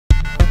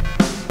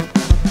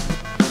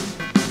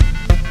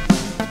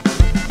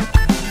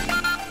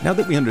Now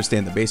that we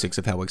understand the basics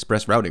of how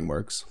express routing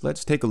works,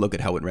 let's take a look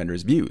at how it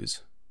renders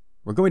views.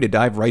 We're going to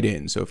dive right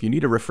in, so if you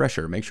need a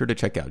refresher, make sure to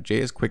check out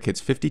JS Quick Hits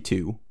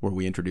 52, where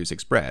we introduce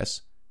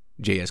Express,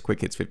 JS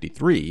Quick Hits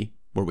 53,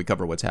 where we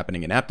cover what's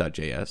happening in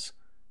app.js,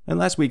 and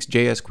last week's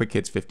JS Quick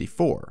Hits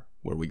 54,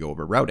 where we go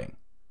over routing.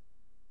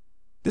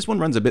 This one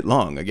runs a bit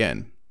long,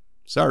 again.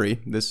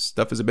 Sorry, this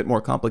stuff is a bit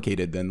more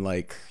complicated than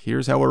like,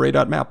 here's how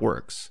array.map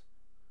works.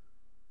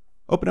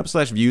 Open up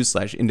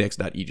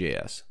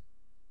 /views/index.ejs.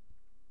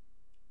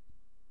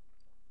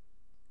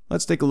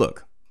 Let's take a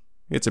look.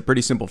 It's a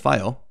pretty simple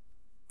file,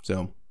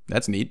 so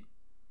that's neat.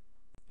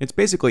 It's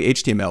basically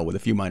HTML with a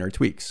few minor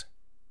tweaks.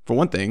 For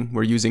one thing,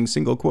 we're using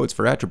single quotes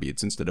for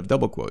attributes instead of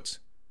double quotes.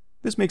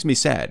 This makes me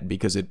sad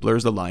because it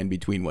blurs the line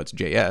between what's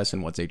JS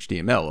and what's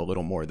HTML a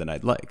little more than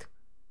I'd like.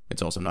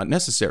 It's also not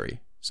necessary,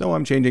 so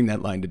I'm changing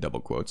that line to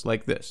double quotes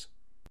like this.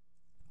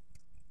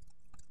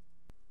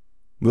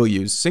 We'll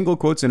use single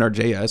quotes in our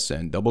JS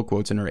and double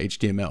quotes in our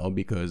HTML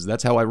because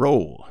that's how I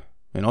roll,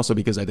 and also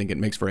because I think it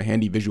makes for a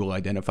handy visual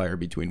identifier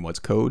between what's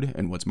code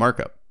and what's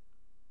markup.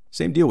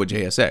 Same deal with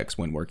JSX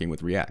when working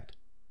with React.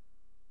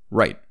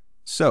 Right,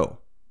 so,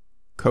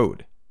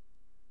 code.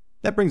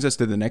 That brings us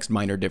to the next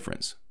minor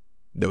difference,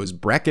 those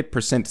bracket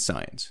 %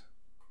 signs.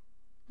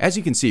 As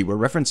you can see, we're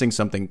referencing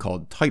something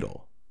called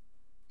title.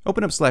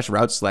 Open up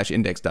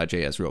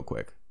 /routes/index.js real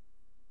quick.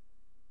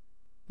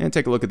 And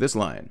take a look at this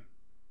line.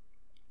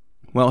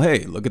 Well,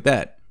 hey, look at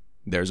that.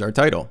 There's our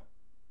title.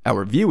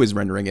 Our view is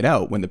rendering it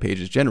out when the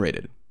page is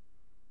generated.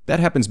 That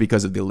happens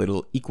because of the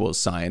little equals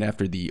sign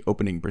after the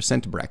opening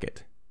 %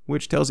 bracket,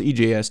 which tells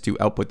EJS to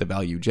output the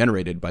value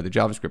generated by the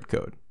JavaScript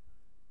code.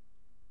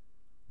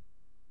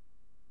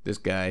 This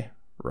guy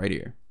right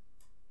here.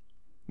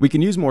 We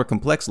can use more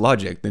complex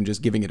logic than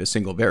just giving it a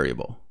single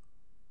variable.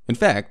 In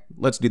fact,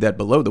 let's do that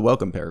below the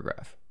welcome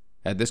paragraph.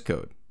 Add this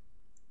code.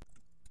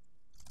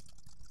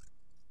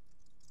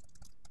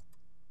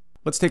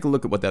 Let's take a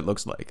look at what that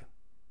looks like.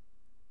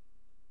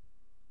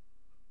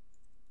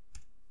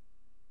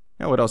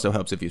 Now, it also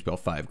helps if you spell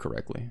 5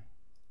 correctly.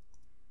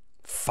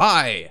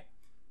 Phi!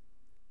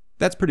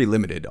 That's pretty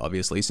limited,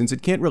 obviously, since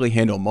it can't really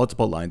handle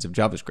multiple lines of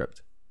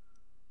JavaScript.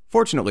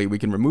 Fortunately, we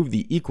can remove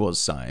the equals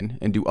sign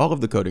and do all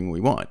of the coding we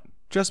want,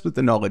 just with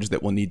the knowledge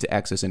that we'll need to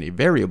access any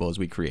variables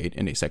we create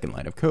in a second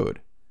line of code.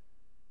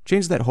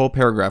 Change that whole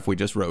paragraph we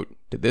just wrote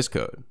to this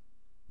code.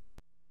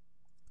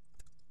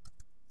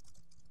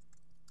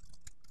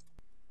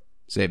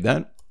 Save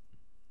that.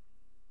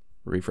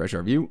 Refresh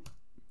our view.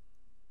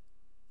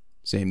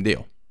 Same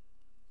deal.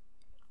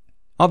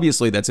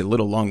 Obviously, that's a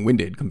little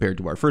long-winded compared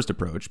to our first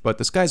approach, but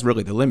the sky's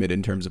really the limit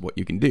in terms of what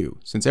you can do,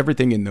 since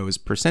everything in those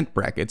 %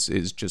 brackets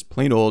is just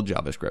plain old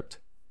JavaScript.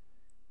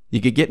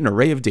 You could get an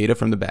array of data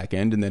from the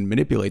backend and then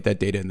manipulate that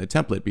data in the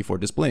template before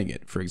displaying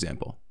it, for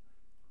example.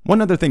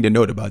 One other thing to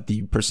note about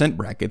the %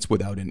 brackets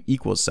without an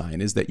equals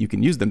sign is that you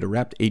can use them to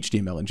wrap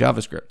HTML and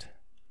JavaScript.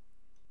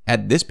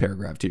 Add this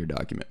paragraph to your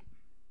document.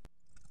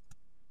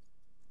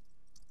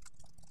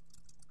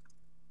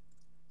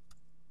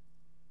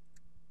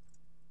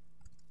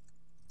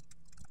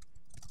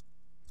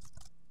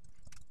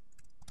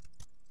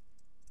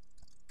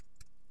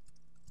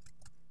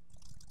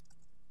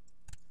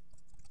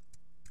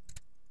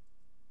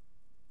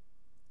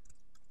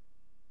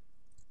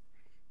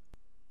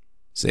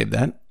 Save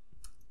that.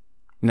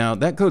 Now,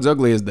 that code's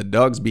ugly as the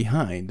dog's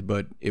behind,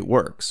 but it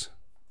works.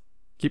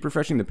 Keep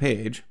refreshing the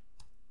page,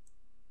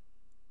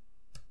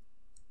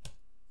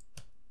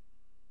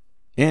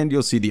 and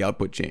you'll see the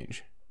output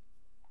change.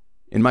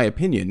 In my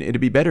opinion,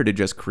 it'd be better to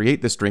just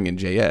create the string in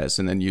JS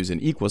and then use an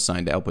equals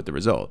sign to output the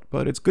result,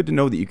 but it's good to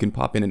know that you can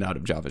pop in and out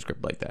of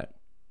JavaScript like that.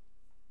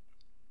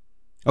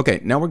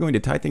 Okay, now we're going to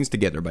tie things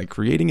together by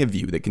creating a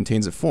view that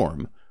contains a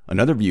form,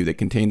 another view that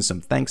contains some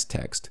thanks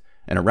text,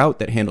 and a route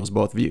that handles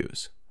both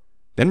views.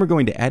 Then we're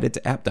going to add it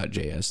to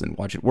app.js and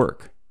watch it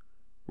work.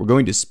 We're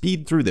going to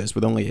speed through this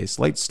with only a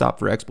slight stop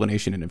for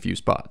explanation in a few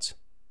spots.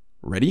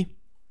 Ready?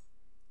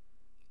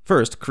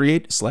 First,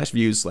 create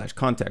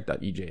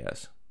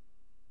 /views/contact.ejs.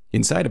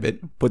 Inside of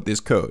it, put this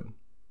code.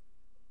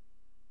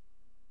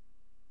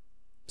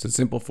 It's a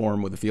simple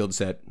form with a field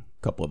set,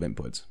 couple of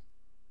inputs.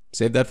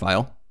 Save that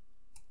file,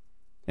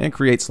 and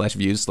create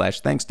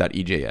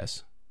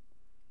 /views/thanks.ejs.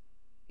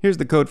 Here's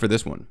the code for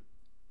this one.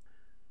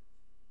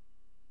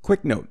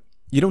 Quick note,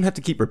 you don't have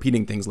to keep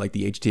repeating things like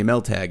the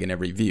HTML tag in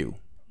every view.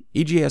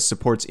 EJS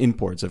supports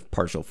imports of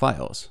partial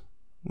files.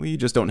 We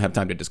just don't have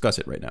time to discuss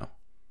it right now.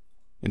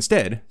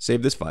 Instead,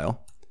 save this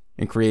file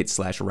and create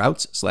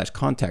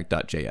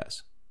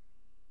 /routes/contact.js.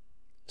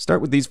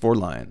 Start with these 4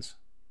 lines.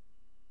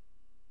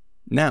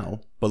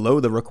 Now,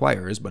 below the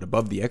requires but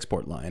above the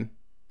export line,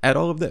 add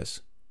all of this.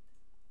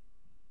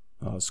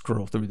 I'll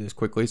scroll through this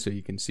quickly so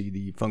you can see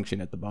the function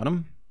at the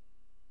bottom.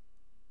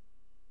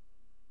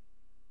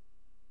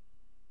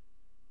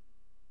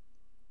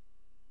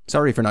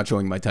 Sorry for not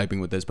showing my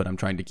typing with this, but I'm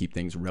trying to keep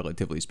things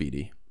relatively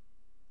speedy.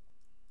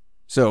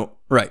 So,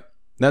 right,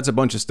 that's a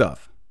bunch of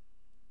stuff.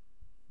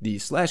 The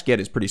 /get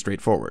is pretty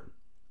straightforward.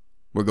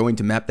 We're going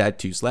to map that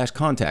to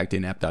 /contact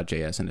in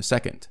app.js in a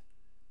second.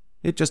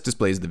 It just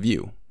displays the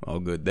view, all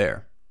good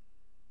there.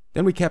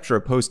 Then we capture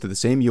a post to the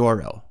same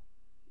URL.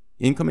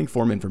 Incoming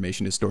form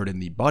information is stored in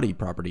the body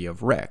property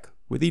of rec,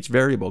 with each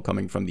variable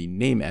coming from the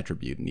name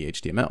attribute in the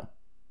HTML.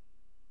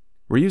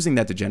 We're using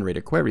that to generate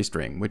a query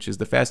string, which is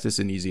the fastest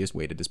and easiest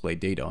way to display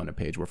data on a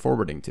page we're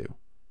forwarding to.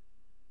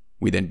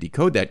 We then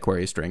decode that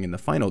query string in the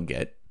final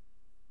get,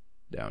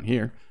 down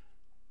here,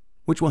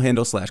 which will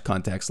handle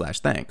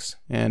 /contact/thanks,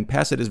 and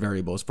pass it as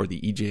variables for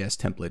the EJS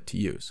template to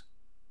use.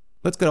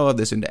 Let's get all of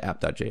this into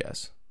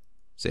app.js.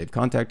 Save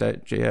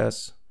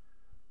contact.js,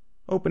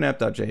 open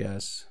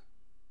app.js,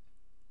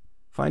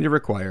 find your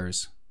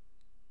requires,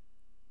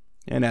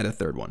 and add a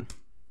third one.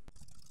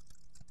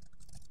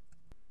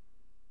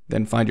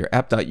 Then find your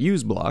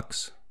app.use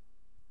blocks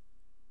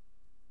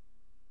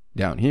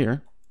down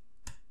here,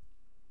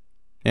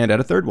 and add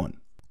a third one.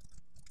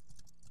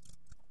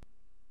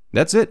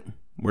 That's it.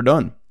 We're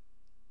done.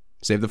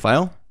 Save the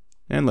file,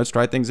 and let's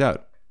try things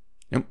out.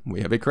 Yep,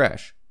 we have a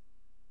crash.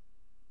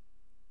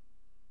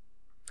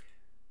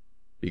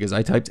 Because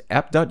I typed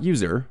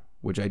app.user,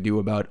 which I do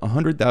about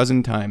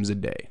 100,000 times a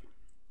day.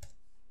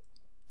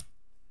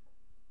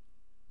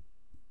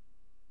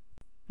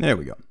 There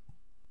we go.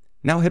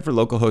 Now head for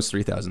localhost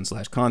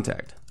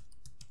 3000/contact.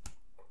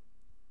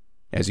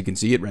 As you can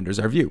see, it renders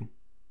our view.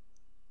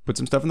 Put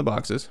some stuff in the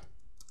boxes.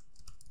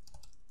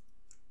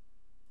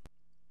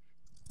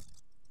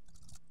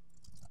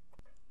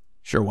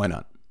 Sure, why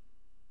not?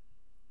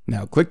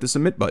 Now click the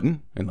submit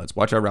button and let's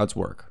watch our routes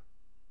work.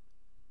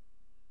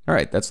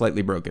 Alright, that's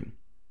slightly broken.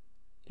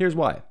 Here's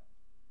why.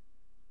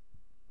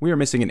 We are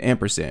missing an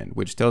ampersand,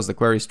 which tells the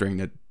query string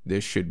that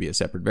this should be a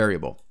separate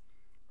variable.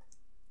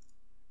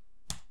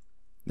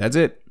 That's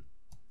it.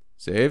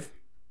 Save.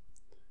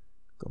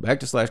 Go back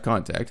to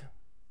 /contact.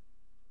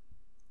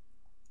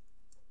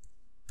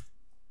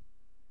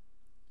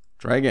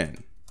 Try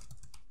again.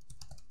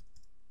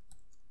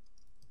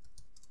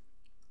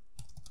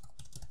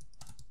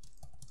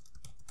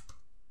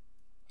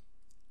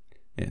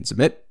 And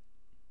submit.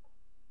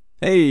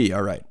 Hey,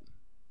 all right.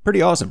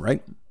 Pretty awesome,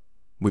 right?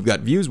 We've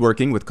got views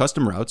working with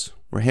custom routes.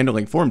 We're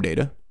handling form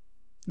data.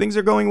 Things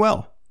are going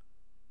well.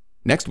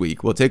 Next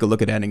week, we'll take a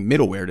look at adding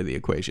middleware to the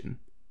equation.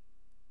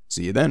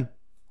 See you then.